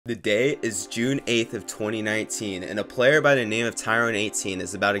The day is June 8th of 2019, and a player by the name of Tyron18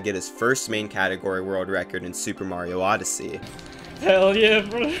 is about to get his first main category world record in Super Mario Odyssey. Hell yeah,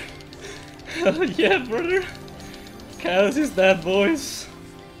 brother. Hell yeah, brother. Chaos is that, boys.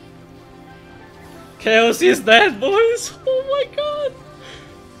 Chaos is that, boys. Oh my god.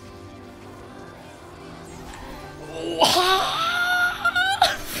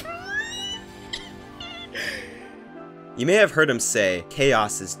 You may have heard him say,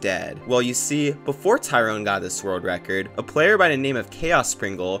 Chaos is dead. Well, you see, before Tyron got this world record, a player by the name of Chaos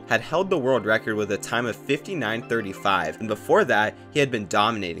Springle had held the world record with a time of 59:35, and before that, he had been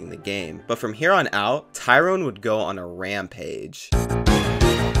dominating the game. But from here on out, Tyron would go on a rampage.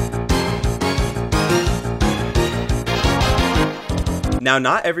 Now,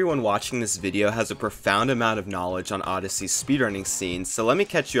 not everyone watching this video has a profound amount of knowledge on Odyssey's speedrunning scene, so let me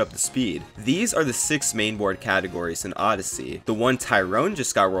catch you up to speed. These are the 6 mainboard categories in Odyssey. The one Tyron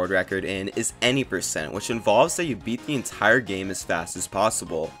just got world record in is any percent, which involves that you beat the entire game as fast as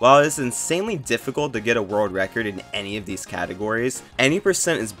possible. While it is insanely difficult to get a world record in any of these categories, any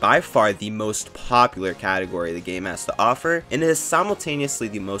percent is by far the most popular category the game has to offer, and it is simultaneously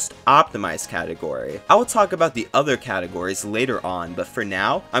the most optimized category. I will talk about the other categories later on, but for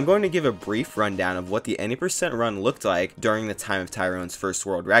now, I'm going to give a brief rundown of what the any percent run looked like during the time of Tyron's first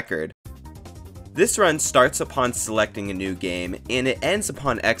world record. This run starts upon selecting a new game, and it ends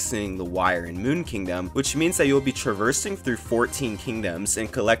upon exiting the Wire in Moon Kingdom, which means that you'll be traversing through 14 kingdoms and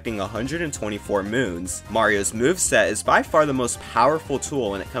collecting 124 moons. Mario's moveset is by far the most powerful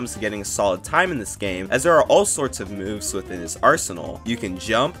tool when it comes to getting a solid time in this game, as there are all sorts of moves within his arsenal. You can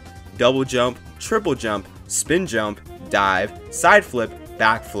jump, double jump, triple jump, spin jump, dive, side flip,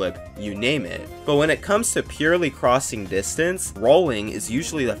 back flip, you name it. But when it comes to purely crossing distance, rolling is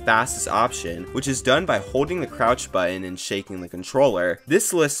usually the fastest option, which is done by holding the crouch button and shaking the controller.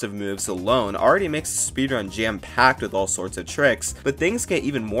 This list of moves alone already makes the speedrun jam-packed with all sorts of tricks, but things get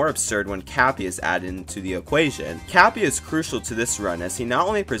even more absurd when Cappy is added into the equation. Cappy is crucial to this run as he not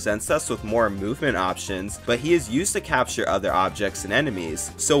only presents us with more movement options, but he is used to capture other objects and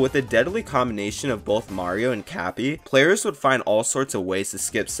enemies. So with a deadly combination of both Mario and Cappy, players would find all sorts of ways to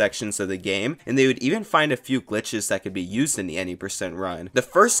skip sections of the game, and they would even find a few glitches that could be used in the any percent run. The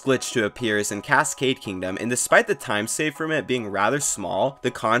first glitch to appear is in Cascade Kingdom, and despite the time save from it being rather small,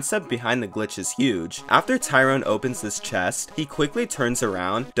 the concept behind the glitch is huge. After Tyron opens this chest, he quickly turns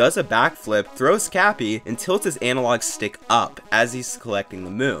around, does a backflip, throws Cappy, and tilts his analog stick up as he's collecting the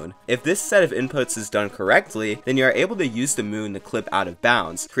moon. If this set of inputs is done correctly, then you are able to use the moon to clip out of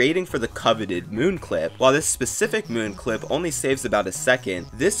bounds, creating for the coveted moon clip. While this specific moon clip only saves about a second,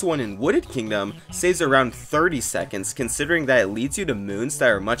 this one in Wooded Kingdom saves around 30 seconds, considering that it leads you to moons that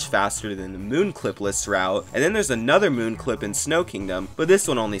are much faster than the moon clipless route, and then there's another moon clip in Snow Kingdom, but this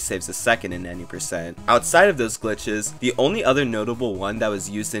one only saves a second in any percent. Outside of those glitches, the only other notable one that was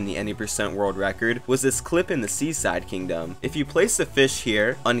used in the any percent world record was this clip in the Seaside Kingdom. If you place the fish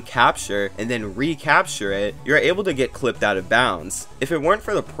here, uncapture, and then recapture it, you're able to get clipped out of bounds. If it weren't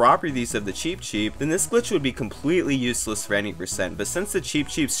for the properties of the Cheep Cheep, then this glitch would be completely useless for any percent, but since the Cheep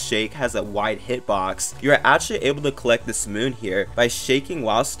Cheep's shake has a wide hitbox, you are actually able to collect this moon here by shaking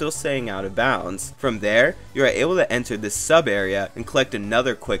while still staying out of bounds. From there, you are able to enter this sub area and collect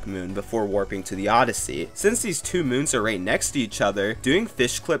another quick moon before warping to the Odyssey. Since these two moons are right next to each other, doing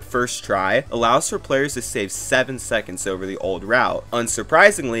fish clip first try allows for players to save 7 seconds over the old route.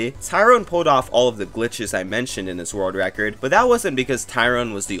 Unsurprisingly, Tyron pulled off all of the glitches I mentioned in his world record, but that wasn't because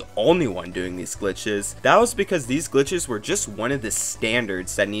Tyron was the only one doing these glitches. That was because these glitches were just one of the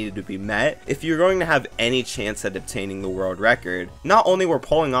standards that needed to be met if you're going to have any chance at obtaining the world record. Not only were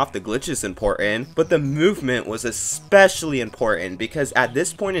pulling off the glitches important, but the movement was especially important because at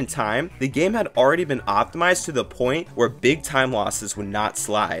this point in time, the game had already been optimized to the point where big time losses would not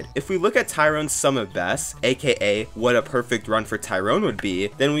slide. If we look at Tyron's sum of best, aka what a perfect run for Tyron would be,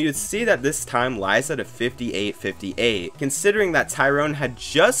 then we would see that this time lies at a 58:58. Considering that Tyron had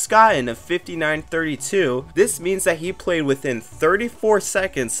just gotten a 59:32, this means that he played within 34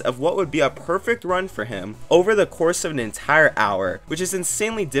 seconds of what would be a perfect run for him over the course of an entire hour, which is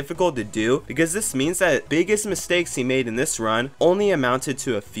insanely difficult to do because this means that the biggest mistakes he made in this run only amounted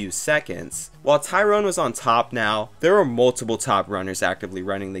to a few seconds. While Tyron was on top now, there were multiple top runners actively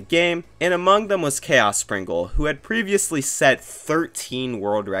running the game, and among them was Chaos Springle, who had previously set 13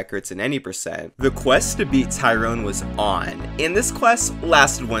 world records in any percent. The quest to beat Tyron was on, and this quest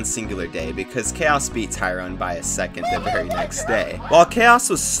lasted one singular day because Chaos beat Tyron by a second the very next day. While Chaos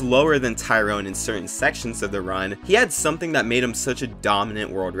was slower than Tyron in certain sections of the run, he had something that made him such a dominant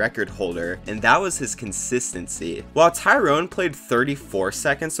world record holder, and that was his consistency. While Tyron played 34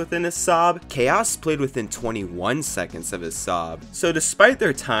 seconds within his sob, Chaos played within 21 seconds of his sob. So despite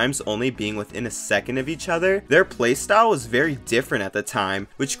their times only being within a second of each other, their playstyle was very different at the time,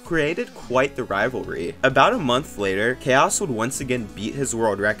 which created quite the rivalry. About a month later, Chaos would once again beat his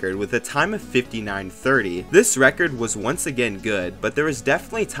world record with a time of 59:30. This record was once again good, but there was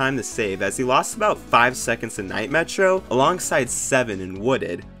definitely time to save as he lost about 5 seconds in Night Metro alongside 7 in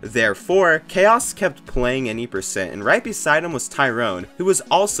Wooded. Therefore, Chaos kept playing any percent, and right beside him was Tyron, who was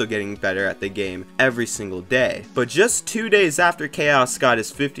also getting better at the game every single day. But just 2 days after Chaos got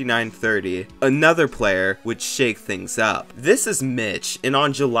his 59:30, another player would shake things up. This is Mitch, and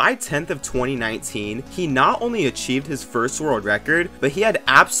on July 10th of 2019, he not only achieved his first world record, but he had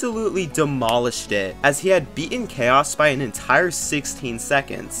absolutely demolished it, as he had beaten Chaos by an entire 16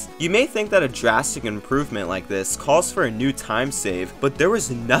 seconds. You may think that a drastic improvement like this calls for a new time save, but there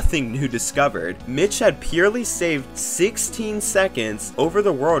was nothing new discovered. Mitch had purely saved 16 seconds over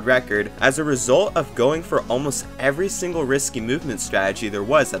the world record as a result of going for almost every single risky movement strategy there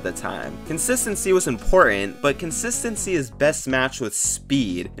was at the time. Consistency was important, but consistency is best matched with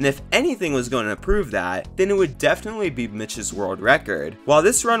speed, and if anything was going to prove that, then it would definitely be Mitch's world record. While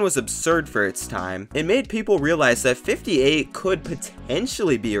this run was absurd for its time, it made people realize that 58 could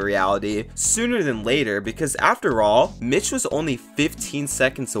potentially be a reality sooner than later, because after all, Mitch was only 15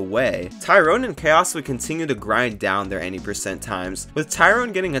 seconds away. Tyron and Chaos would continue to grind down their any percent times, with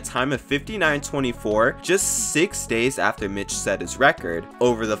Tyron getting a time of 59:24 just 6 days after Mitch set his record.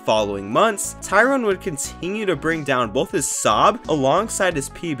 Over the following months, Tyron would continue to bring down both his sob alongside his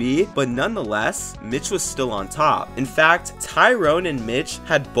PB, but nonetheless, Mitch was still on top. In fact, Tyron and Mitch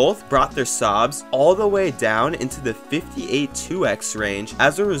had both brought their sobs all the way down into the 58 2x range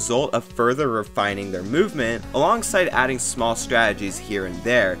as a result of further refining their movement alongside adding small strategies here and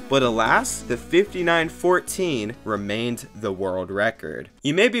there, but alas, the 59:14 remained the world record.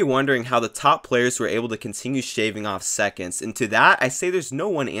 You may be wondering how the top players were able to continue shaving off seconds, and to that I say there's no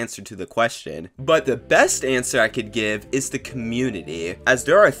one answer to the question, but the best answer I could give is the community, as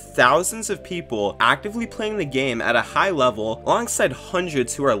there are thousands of people actively playing the game at a high level alongside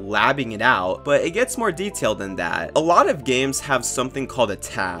hundreds who are labbing it out, but it gets more detailed than that. A lot of games have something called a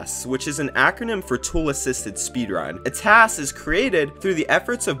TAS, which is an acronym for Tool Assisted Speedrun. A TAS is created through the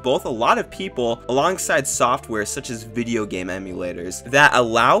efforts of both a lot of people alongside software such as video game emulators that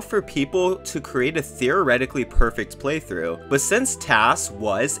allow for people to create a theoretically perfect playthrough. But since TAS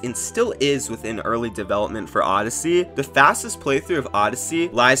was and still is within early development for Odyssey, the fastest playthrough of Odyssey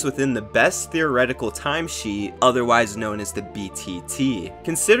lies within the best theoretical timesheet, otherwise known as the BTT.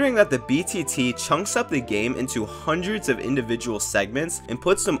 Considering that the BTT chunks up the game into hundreds of individual segments and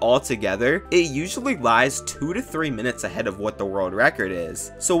puts them all together, it usually lies 2 to 3 minutes ahead of what the world record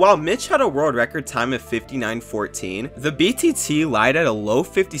is. So while Mitch had a world record time of 59:14, the BTT lied at a low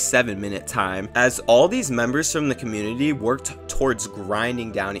 57-minute time, as all these members from the community worked towards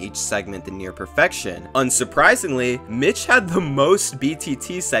grinding down each segment to near perfection. Unsurprisingly, Mitch had the most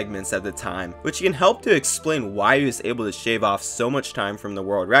BTT segments at the time, which can help to explain why he was able to shave off so much time from the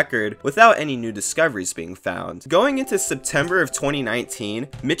world record without any new discoveries being found. Going into September of 2019,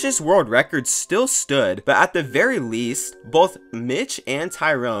 Mitch's world record still stood, but at the very least, both Mitch and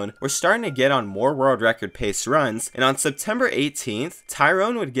Tyron were starting to get on more world record pace runs, and on September 18th,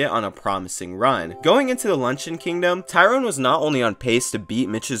 Tyron would get on a promising run. Going into the Luncheon Kingdom, Tyron was not only on pace to beat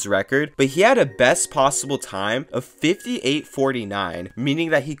Mitch's record, but he had a best possible time of 58:49, meaning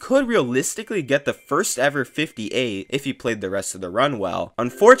that he could realistically get the first ever 58 if he played the rest of the run well.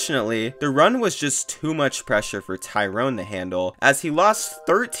 Unfortunately, the run was just too much pressure for Tyron to handle, as he lost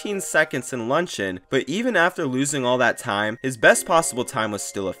 13 seconds in Luncheon, but even after losing all that time, his best possible time was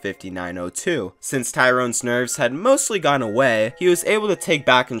still a 59:02. Since Tyron's nerves had mostly gone away, he was able to take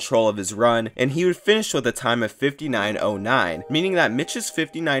back control of his run, and he would finish with a time of 59:09, meaning that Mitch's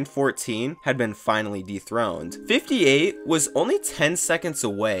 59:14 had been finally dethroned. 58 was only 10 seconds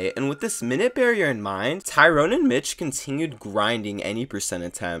away, and with this minute barrier in mind, Tyron and Mitch continued grinding any percent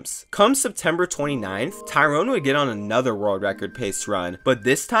attempts. Come September 29th, Tyron would get on another world record pace run, but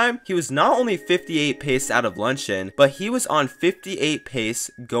this time, he was not only 58 pace out of Luncheon, but he was on 58 pace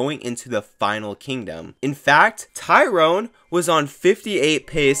going into the final kingdom. In fact, Tyron was on 58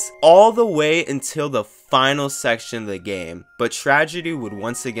 pace all the way until the final section of the game, but tragedy would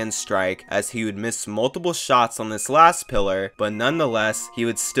once again strike as he would miss multiple shots on this last pillar, but nonetheless, he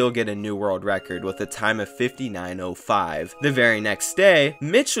would still get a new world record with a time of 59.05. The very next day,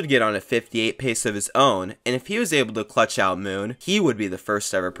 Mitch would get on a 58 pace of his own, and if he was able to clutch out Moon, he would be the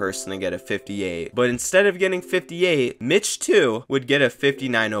first ever person to get a 58. But instead of getting 58, Mitch too would get a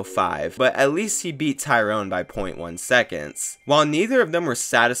 59.05, but at least he beat Tyron by 0.1 seconds. While neither of them were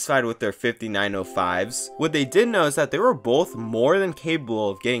satisfied with their 59.05s, what they did know is that they were both more than capable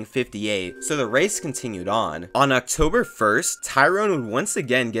of getting 58, so the race continued on. On October 1st, Tyron would once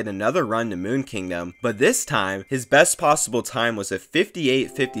again get another run to Moon Kingdom, but this time, his best possible time was a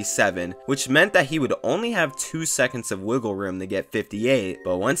 58.57, which meant that he would only have 2 seconds of wiggle room to get 58,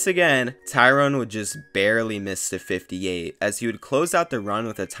 but once again, Tyron would just barely miss the 58, as he would close out the run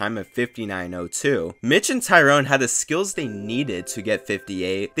with a time of 59.02. Mitch and Tyron had the skills they needed to get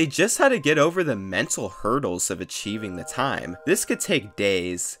 58, they just had to get over the mental hurdles of achieving the time. This could take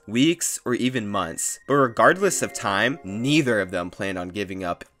days, weeks, or even months, but regardless of time, neither of them planned on giving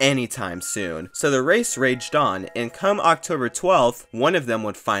up anytime soon. So the race raged on, and come October 12th, one of them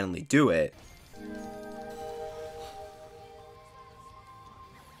would finally do it.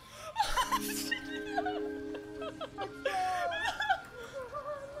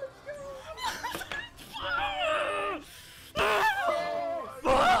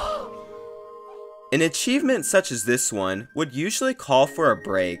 An achievement such as this one would usually call for a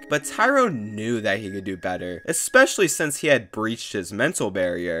break, but Tyron knew that he could do better, especially since he had breached his mental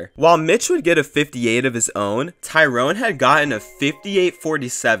barrier. While Mitch would get a 58 of his own, Tyron had gotten a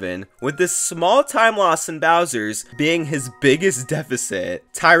 58.47, with this small time loss in Bowser's being his biggest deficit.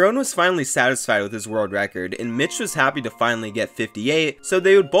 Tyron was finally satisfied with his world record, and Mitch was happy to finally get 58, so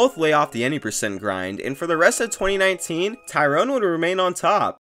they would both lay off the any percent grind, and for the rest of 2019, Tyron would remain on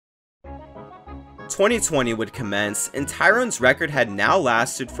top. 2020 would commence, and Tyron's record had now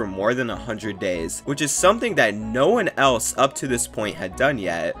lasted for more than 100 days, which is something that no one else up to this point had done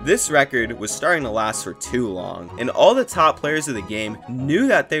yet. This record was starting to last for too long, and all the top players of the game knew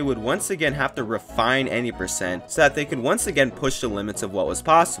that they would once again have to refine any percent so that they could once again push the limits of what was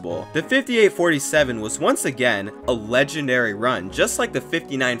possible. The 58.47 was once again a legendary run, just like the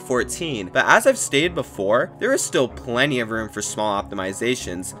 59.14, but as I've stated before, there is still plenty of room for small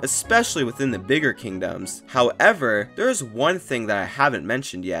optimizations, especially within the bigger kingdoms. However, there is one thing that I haven't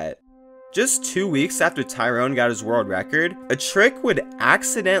mentioned yet. Just 2 weeks after Tyron got his world record, a trick would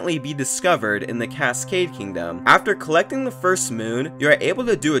accidentally be discovered in the Cascade Kingdom. After collecting the first moon, you are able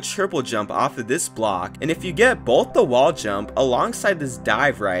to do a triple jump off of this block, and if you get both the wall jump alongside this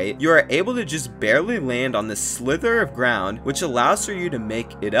dive right, you are able to just barely land on this slither of ground, which allows for you to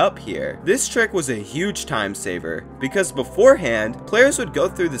make it up here. This trick was a huge time saver, because beforehand, players would go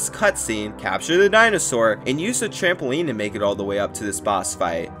through this cutscene, capture the dinosaur, and use the trampoline to make it all the way up to this boss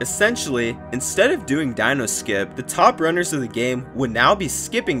fight. Essentially, instead of doing Dino Skip, the top runners of the game would now be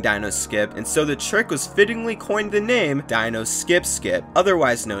skipping Dino Skip, and so the trick was fittingly coined the name Dino Skip Skip,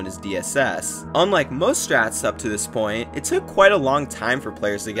 otherwise known as DSS. Unlike most strats up to this point, it took quite a long time for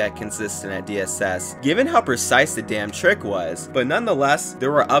players to get consistent at DSS, given how precise the damn trick was, but nonetheless,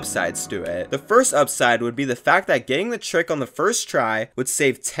 there were upsides to it. The first upside would be the fact that getting the trick on the first try would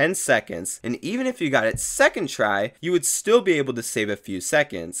save 10 seconds, and even if you got it second try, you would still be able to save a few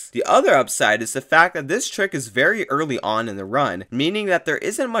seconds. The other upside is the fact that this trick is very early on in the run, meaning that there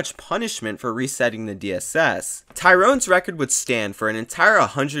isn't much punishment for resetting the DSS. Tyron's record would stand for an entire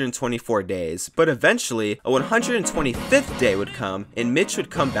 124 days, but eventually a 125th day would come and Mitch would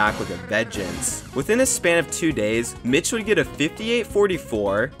come back with a vengeance. Within a span of 2 days, Mitch would get a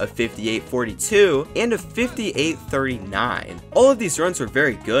 58.44, a 58.42, and a 58.39. All of these runs were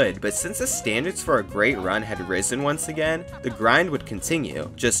very good, but since the standards for a great run had risen once again, the grind would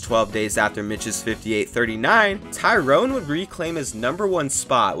continue. Just 12 days after Mitch's 58.39, Tyron would reclaim his #1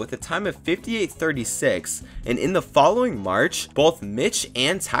 spot with a time of 58.36, and in the following March, both Mitch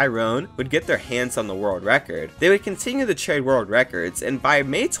and Tyron would get their hands on the world record. They would continue to trade world records, and by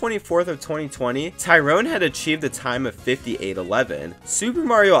May 24th of 2020, Tyron had achieved a time of 58.11. Super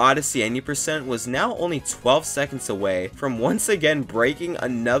Mario Odyssey any percent was now only 12 seconds away from once again breaking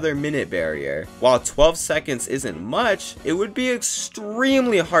another minute barrier. While 12 seconds isn't much, it would be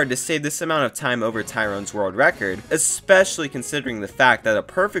extremely hard to say this amount of time over Tyron's world record, especially considering the fact that a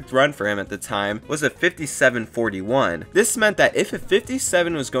perfect run for him at the time was a 57:41. This meant that if a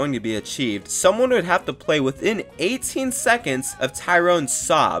 57 was going to be achieved, someone would have to play within 18 seconds of Tyron's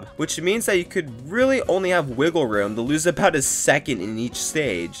sob, which means that you could really only have wiggle room to lose about a second in each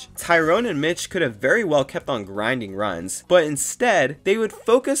stage. Tyron and Mitch could have very well kept on grinding runs, but instead, they would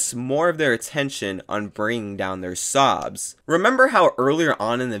focus more of their attention on bringing down their sobs. Remember how earlier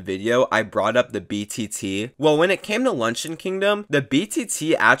on in the video I brought up the BTT? Well, when it came to Luncheon Kingdom, the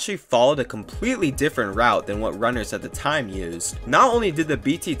BTT actually followed a completely different route than what runners at the time used. Not only did the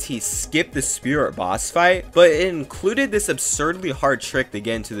BTT skip the Spirit boss fight, but it included this absurdly hard trick to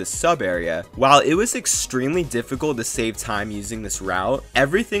get into the sub area. While it was extremely difficult to save time using this route,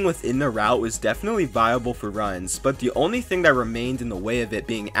 everything within the route was definitely viable for runs, but the only thing that remained in the way of it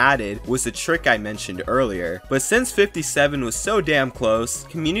being added was the trick I mentioned earlier. But since 57 was so damn close,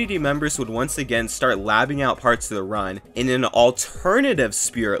 community members would once again start labbing out parts of the run, and an alternative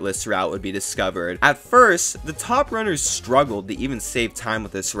spiritless route would be discovered. At first, the top runners struggled to even save time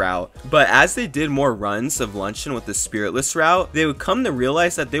with this route, but as they did more runs of Luncheon with the spiritless route, they would come to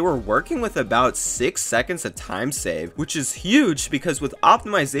realize that they were working with about 6 seconds of time save, which is huge because with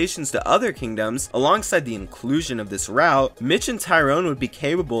optimizations to other kingdoms, alongside the inclusion of this route, Mitch and Tyron would be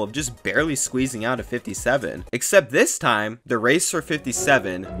capable of just barely squeezing out a 57. Except this time, the race for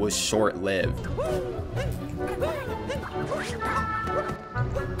 57 was short-lived.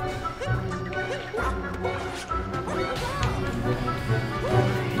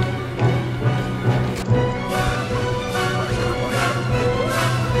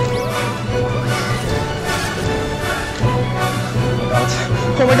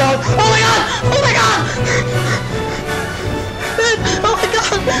 Oh my god! Oh my god! Oh my god! Oh my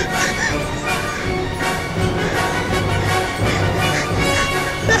god!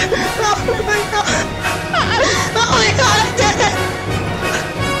 Oh my god! Oh my god! I did it!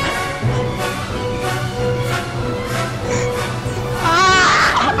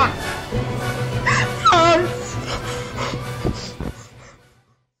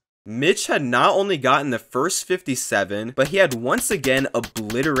 Mitch had not only gotten the first 57, but he had once again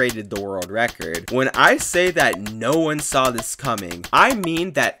obliterated the world record. When I say that no one saw this coming, I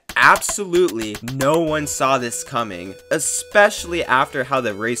mean that absolutely no one saw this coming, especially after how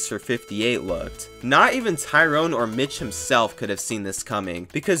the race for 58 looked. Not even Tyron or Mitch himself could have seen this coming,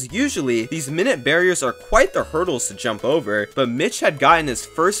 because usually these minute barriers are quite the hurdles to jump over, but Mitch had gotten his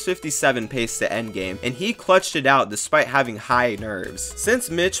first 57 pace to endgame, and he clutched it out despite having high nerves. Since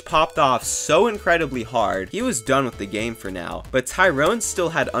Mitch popped off so incredibly hard, he was done with the game for now, but Tyron still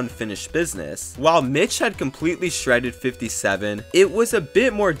had unfinished business. While Mitch had completely shredded 57, it was a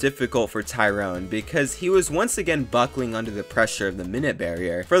bit more difficult for Tyron because he was once again buckling under the pressure of the minute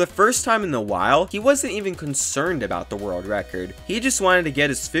barrier. For the first time in a while, he wasn't even concerned about the world record. He just wanted to get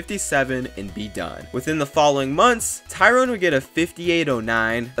his 57 and be done. Within the following months, Tyron would get a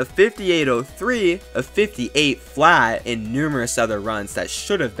 58.09, a 58.03, a 58 flat, and numerous other runs that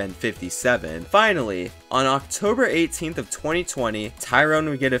should have been 57. Finally, on October 18th of 2020, Tyron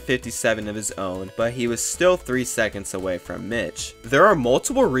would get a 57 of his own, but he was still 3 seconds away from Mitch. There are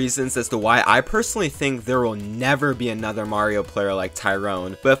multiple reasons as to why I personally think there will never be another Mario player like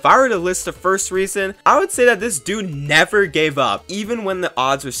Tyron, but if I were to list the first reason, I would say that this dude never gave up, even when the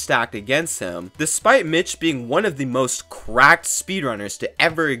odds were stacked against him. Despite Mitch being one of the most cracked speedrunners to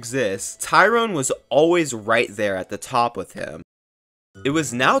ever exist, Tyron was always right there at the top with him. It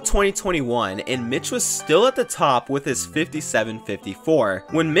was now 2021 and Mitch was still at the top with his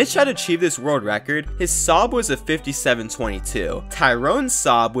 57.54. When Mitch had achieved this world record, his sob was a 57.22. Tyron's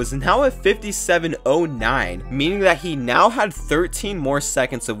sob was now a 57.09, meaning that he now had 13 more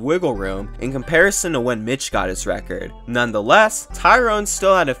seconds of wiggle room in comparison to when Mitch got his record. Nonetheless, Tyron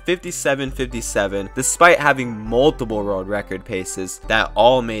still had a 57.57 despite having multiple world record paces that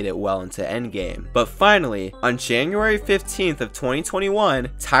all made it well into endgame. But finally, on January 15th of 2021,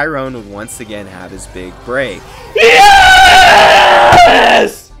 Tyron would once again have his big break. Yes!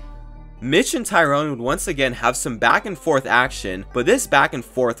 Mitch and Tyron would once again have some back and forth action, but this back and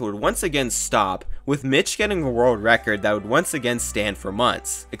forth would once again stop, with Mitch getting a world record that would once again stand for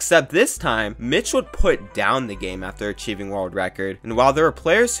months. Except this time, Mitch would put down the game after achieving world record, and while there were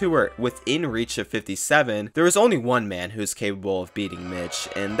players who were within reach of 57, there was only one man who was capable of beating Mitch,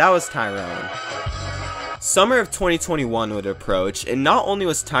 and that was Tyron. Summer of 2021 would approach, and not only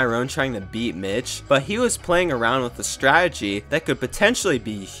was Tyron trying to beat Mitch, but he was playing around with a strategy that could potentially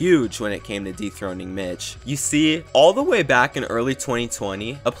be huge when it came to dethroning Mitch. You see, all the way back in early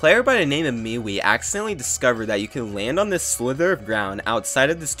 2020, a player by the name of Miwi accidentally discovered that you can land on this slither of ground outside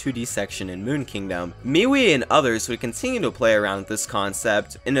of this 2D section in Moon Kingdom. Miwi and others would continue to play around with this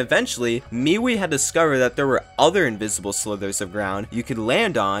concept, and eventually, Miwi had discovered that there were other invisible slithers of ground you could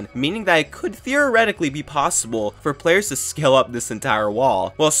land on, meaning that it could theoretically be possible for players to scale up this entire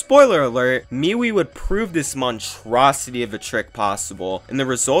wall. Well, spoiler alert, Miwi would prove this monstrosity of a trick possible, and the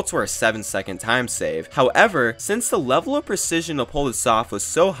results were a 7-second time save. However, since the level of precision to pull this off was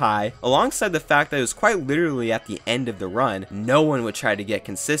so high, alongside the fact that it was quite literally at the end of the run, no one would try to get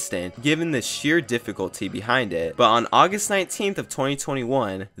consistent, given the sheer difficulty behind it. But on August 19th of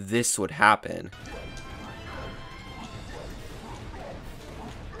 2021, this would happen.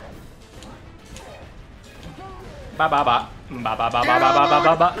 Ba ba ba. Ba ba ba ba ba ba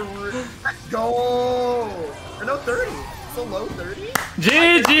ba ba. Let's go! Or no, 30. So low, 30?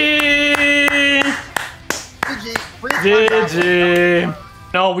 GG! GG. GG!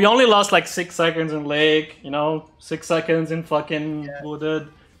 No, we only lost like 6 seconds in Lake, you know? 6 seconds in fucking Wooded,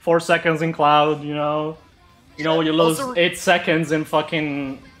 4 seconds in Cloud, you know? You know, you lose Also, 8 seconds in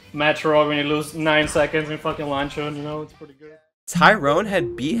fucking Metro, when you lose 9 seconds in fucking Lanchon, you know? It's pretty good. Tyron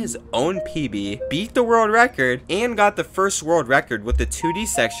had beat his own PB, beat the world record, and got the first world record with the 2D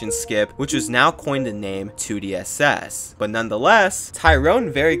section skip, which was now coined the name 2DSS. But nonetheless,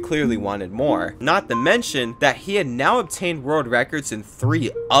 Tyron very clearly wanted more, not to mention that he had now obtained world records in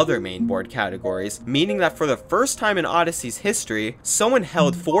 3 other mainboard categories, meaning that for the first time in Odyssey's history, someone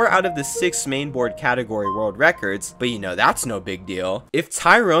held 4 out of the 6 mainboard category world records, but you know that's no big deal. If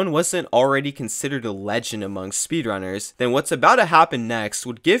Tyron wasn't already considered a legend among speedrunners, then what's about to happen next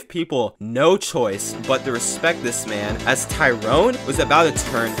would give people no choice but to respect this man, as Tyron was about to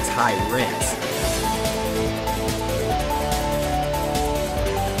turn tyrant.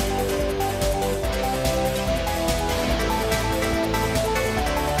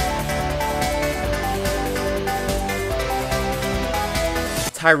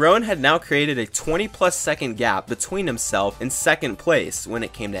 Tyron had now created a 20+ second gap between himself and 2nd place when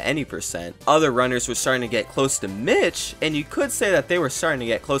it came to any percent. Other runners were starting to get close to Mitch, and you could say that they were starting to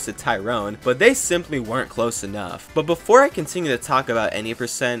get close to Tyron, but they simply weren't close enough. But before I continue to talk about any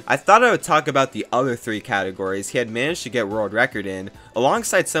percent, I thought I would talk about the other 3 categories he had managed to get world record in,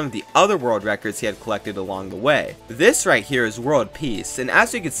 alongside some of the other world records he had collected along the way. This right here is World Peace, and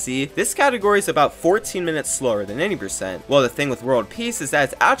as you can see, this category is about 14 minutes slower than any percent. Well, the thing with World Peace is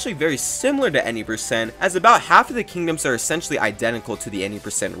that it's actually very similar to any percent, as about half of the kingdoms are essentially identical to the any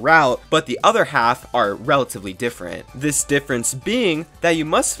percent route, but the other half are relatively different. This difference being that you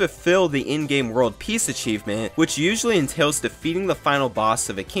must fulfill the in-game World Peace achievement, which usually entails defeating the final boss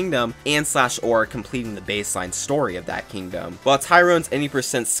of a kingdom and or completing the baseline story of that kingdom. While Tyron's any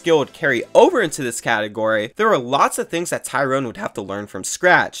percent skill would carry over into this category, there are lots of things that Tyron would have to learn from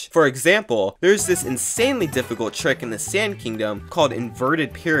scratch. For example, there's this insanely difficult trick in the Sand Kingdom called inverted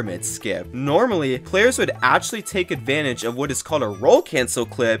pyramid skip. Normally, players would actually take advantage of what is called a roll cancel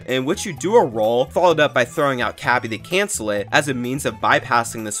clip, in which you do a roll followed up by throwing out Cappy to cancel it as a means of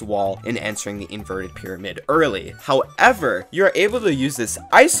bypassing this wall and entering the inverted pyramid early. However, you are able to use this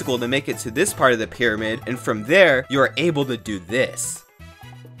icicle to make it to this part of the pyramid, and from there, you are able to do this.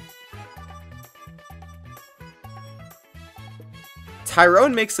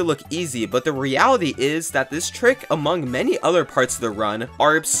 Tyron makes it look easy, but the reality is that this trick, among many other parts of the run,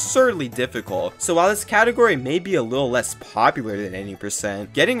 are absurdly difficult. So while this category may be a little less popular than any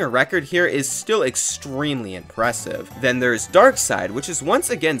percent, getting a record here is still extremely impressive. Then there's Dark Side, which is once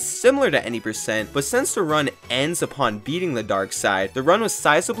again similar to any percent, but since the run ends upon beating the Dark Side, the run was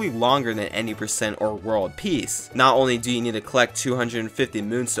sizably longer than any percent or World Peace. Not only do you need to collect 250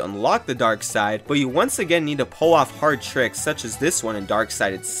 moons to unlock the Dark Side, but you once again need to pull off hard tricks such as this one in Dark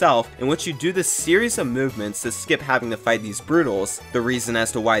Side itself, in which you do this series of movements to skip having to fight these brutals. The reason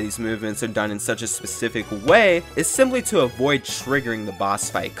as to why these movements are done in such a specific way is simply to avoid triggering the boss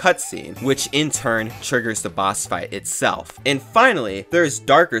fight cutscene, which in turn triggers the boss fight itself. And finally, there's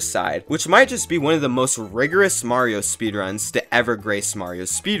Darker Side, which might just be one of the most rigorous Mario speedruns to ever grace Mario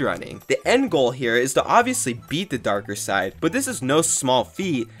speedrunning. The end goal here is to obviously beat the Darker Side, but this is no small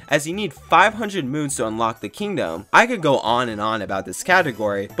feat, as you need 500 moons to unlock the kingdom. I could go on and on about this this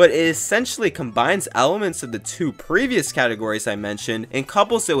category, but it essentially combines elements of the two previous categories I mentioned and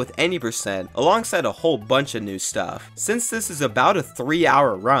couples it with any percent alongside a whole bunch of new stuff. Since this is about a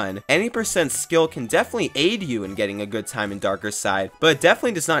 3-hour run, any percent skill can definitely aid you in getting a good time in Darker Side, but it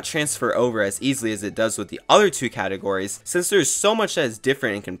definitely does not transfer over as easily as it does with the other two categories, since there's so much that is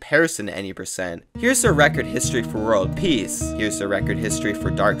different in comparison to any percent. Here's the record history for World Peace, here's the record history for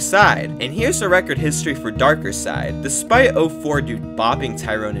Dark Side, and here's the record history for Darker Side. Despite 04 dude bopping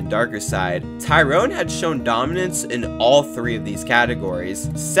Tyron in Darker Side, Tyron had shown dominance in all three of these categories,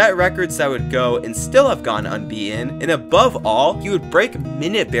 set records that would go and still have gone unbeaten, and above all, he would break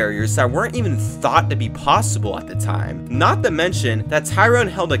minute barriers that weren't even thought to be possible at the time. Not to mention that Tyron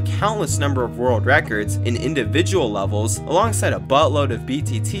held a countless number of world records in individual levels alongside a buttload of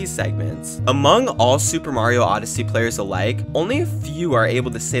BTT segments. Among all Super Mario Odyssey players alike, only a few are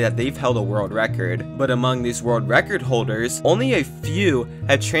able to say that they've held a world record, but among these world record holders, only a few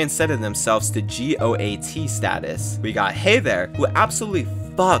have transcended themselves to GOAT status. We got Hey There, who absolutely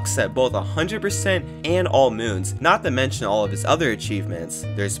fucks at both 100% and all moons, not to mention all of his other achievements.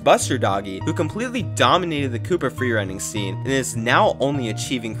 There's Buster Doggy, who completely dominated the Koopa freerunning scene and is now only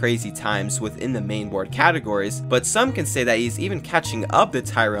achieving crazy times within the main board categories, but some can say that he's even catching up to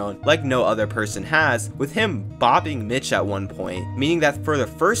Tyron like no other person has, with him bopping Mitch at one point, meaning that for the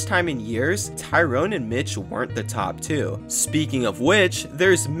first time in years, Tyron and Mitch weren't the top two. Speaking of which,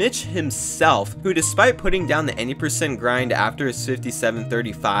 there's Mitch himself, who despite putting down the any percent grind after his 57-35,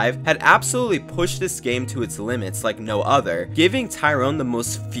 had absolutely pushed this game to its limits like no other, giving Tyron the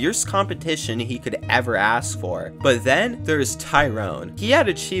most fierce competition he could ever ask for. But then there's Tyron. He had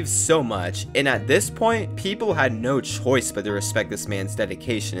achieved so much, and at this point, people had no choice but to respect this man's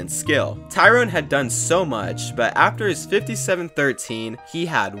dedication and skill. Tyron had done so much, but after his 57-13, he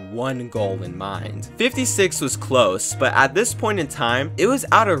had one goal in mind. 56 was close, but at this point in time, it was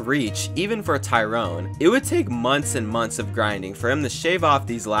out of reach even for Tyron. It would take months and months of grinding for him to shave off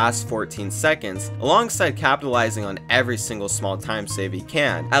these last 14 seconds, alongside capitalizing on every single small time save he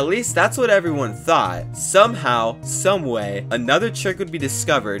can. At least that's what everyone thought. Somehow, someway, another trick would be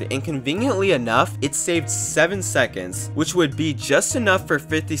discovered, and conveniently enough, it saved 7 seconds, which would be just enough for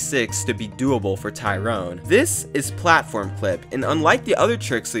 56 to be doable for Tyron. This is Platform Clip, and unlike the other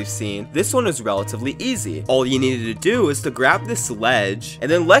tricks we've seen, this one was relatively easy. All you needed to do is to grab this ledge,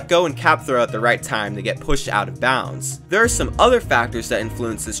 and then let go and cap throw at the right time to get pushed out of bounds. There are some other factors that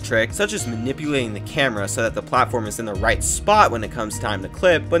influence this trick, such as manipulating the camera so that the platform is in the right spot when it comes time to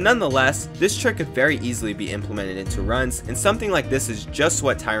clip, but nonetheless, this trick could very easily be implemented into runs, and something like this is just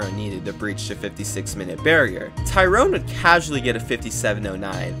what Tyron needed to breach the 56-minute barrier. Tyron would casually get a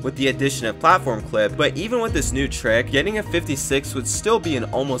 57.09 with the addition of platform clip, but even with this new trick, getting a 56 would still be an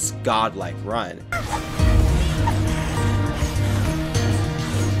almost godlike run.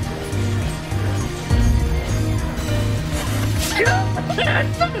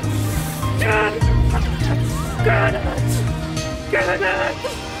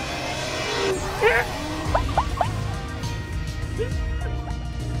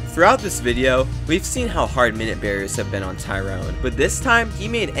 Throughout this video, we've seen how hard minute barriers have been on Tyron, but this time he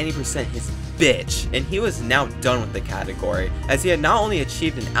made any percent his bitch, and he was now done with the category, as he had not only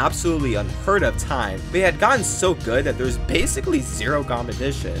achieved an absolutely unheard of time, but he had gotten so good that there was basically zero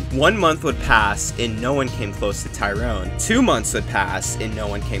competition. 1 month would pass and no one came close to Tyron. 2 months would pass and no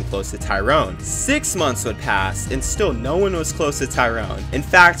one came close to Tyron. 6 months would pass and still no one was close to Tyron. In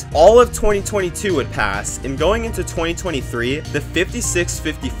fact, all of 2022 would pass, and going into 2023, the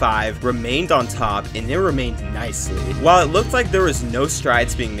 56-55 remained on top, and it remained nicely. While it looked like there was no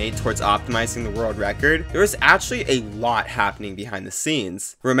strides being made towards optimizing the world record, there was actually a lot happening behind the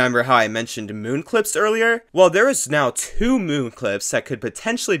scenes. Remember how I mentioned moon clips earlier? Well, there is now 2 moon clips that could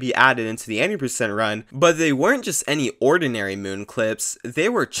potentially be added into the 80% run, but they weren't just any ordinary moon clips, they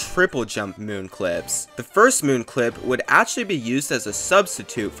were triple jump moon clips. The first moon clip would actually be used as a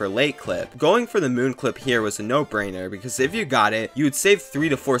substitute for late clip. Going for the moon clip here was a no-brainer, because if you got it, you would save 3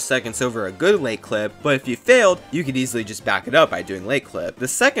 to 4 seconds over a good late clip, but if you failed, you could easily just back it up by doing late clip. The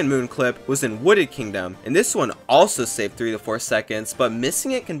second moon clip was in Wooded Kingdom, and this one also saved 3 to 4 seconds, but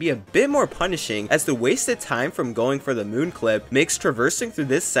missing it can be a bit more punishing, as the wasted time from going for the moon clip makes traversing through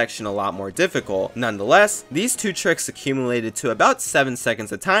this section a lot more difficult. Nonetheless, these 2 tricks accumulated to about 7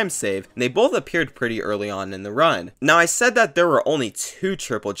 seconds of time save, and they both appeared pretty early on in the run. Now, I said that there were only 2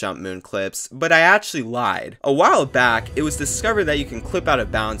 triple jump moon clips, but I actually lied. A while back, it was discovered that you can clip out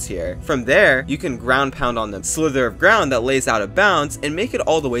of bounds here. From there, you can ground pound on the slither of ground that lays out of bounds and make it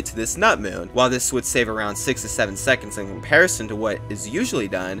all the way to this nut moon. moon. While this would save around 6 to 7 seconds in comparison to what is usually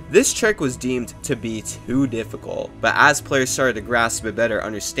done, this trick was deemed to be too difficult. But as players started to grasp a better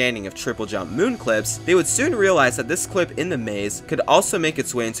understanding of triple jump moon clips, they would soon realize that this clip in the maze could also make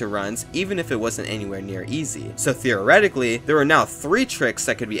its way into runs even if it wasn't anywhere near easy. So theoretically, there were now 3 tricks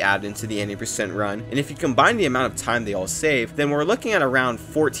that could be added into the 80% run, and if you combine the amount of time they all save, then we're looking at around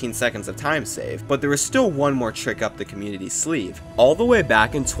 14 seconds of time save. But there was still one more trick up the community sleeve. All the way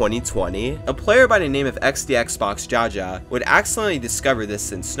back in 2020, a player by the name of XDXbox Jaja would accidentally discover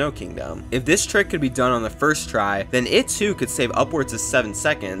this in Snow Kingdom. If this trick could be done on the first try, then it too could save upwards of 7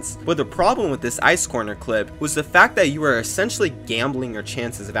 seconds, but the problem with this ice corner clip was the fact that you were essentially gambling your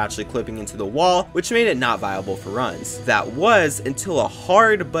chances of actually clipping into the wall, which made it not viable for runs. That was until a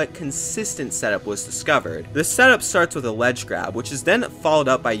hard but consistent setup was discovered. The setup starts with a ledge grab, which is then followed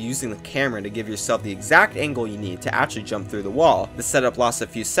up by using the camera to give yourself the exact angle you need to actually jump through the wall. The setup lost a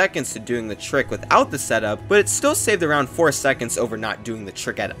few seconds to doing the trick without the setup, but it still saved around 4 seconds over not doing the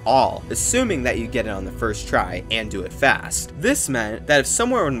trick at all, assuming that you get it on the first try and do it fast. This meant that if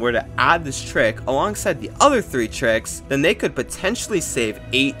someone were to add this trick alongside the other 3 tricks, then they could potentially save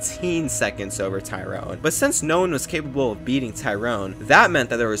 18 seconds over Tyron. But since no one was capable of beating Tyron, that meant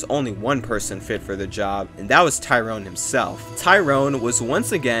that there was only one person fit for the job, and that was Tyron himself. Tyron was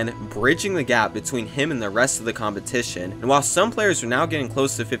once again bridging the gap between him and the rest of the competition, and while some players were now getting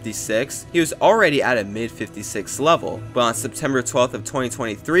close to 56, he was already at a mid 56 level. But on September 12th of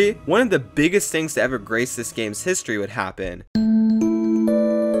 2023, one of the biggest things to ever grace this game's history would happen.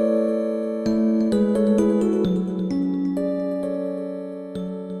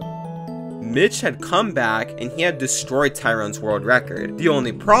 Mitch had come back and he had destroyed Tyron's world record. The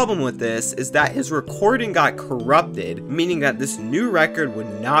only problem with this is that his recording got corrupted, meaning that this new record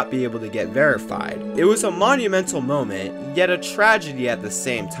would not be able to get verified. It was a monumental moment, yet a tragedy at the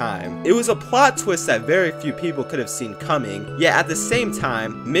same time. It was a plot twist that very few people could have seen coming, yet at the same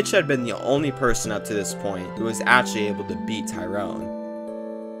time, Mitch had been the only person up to this point who was actually able to beat Tyron.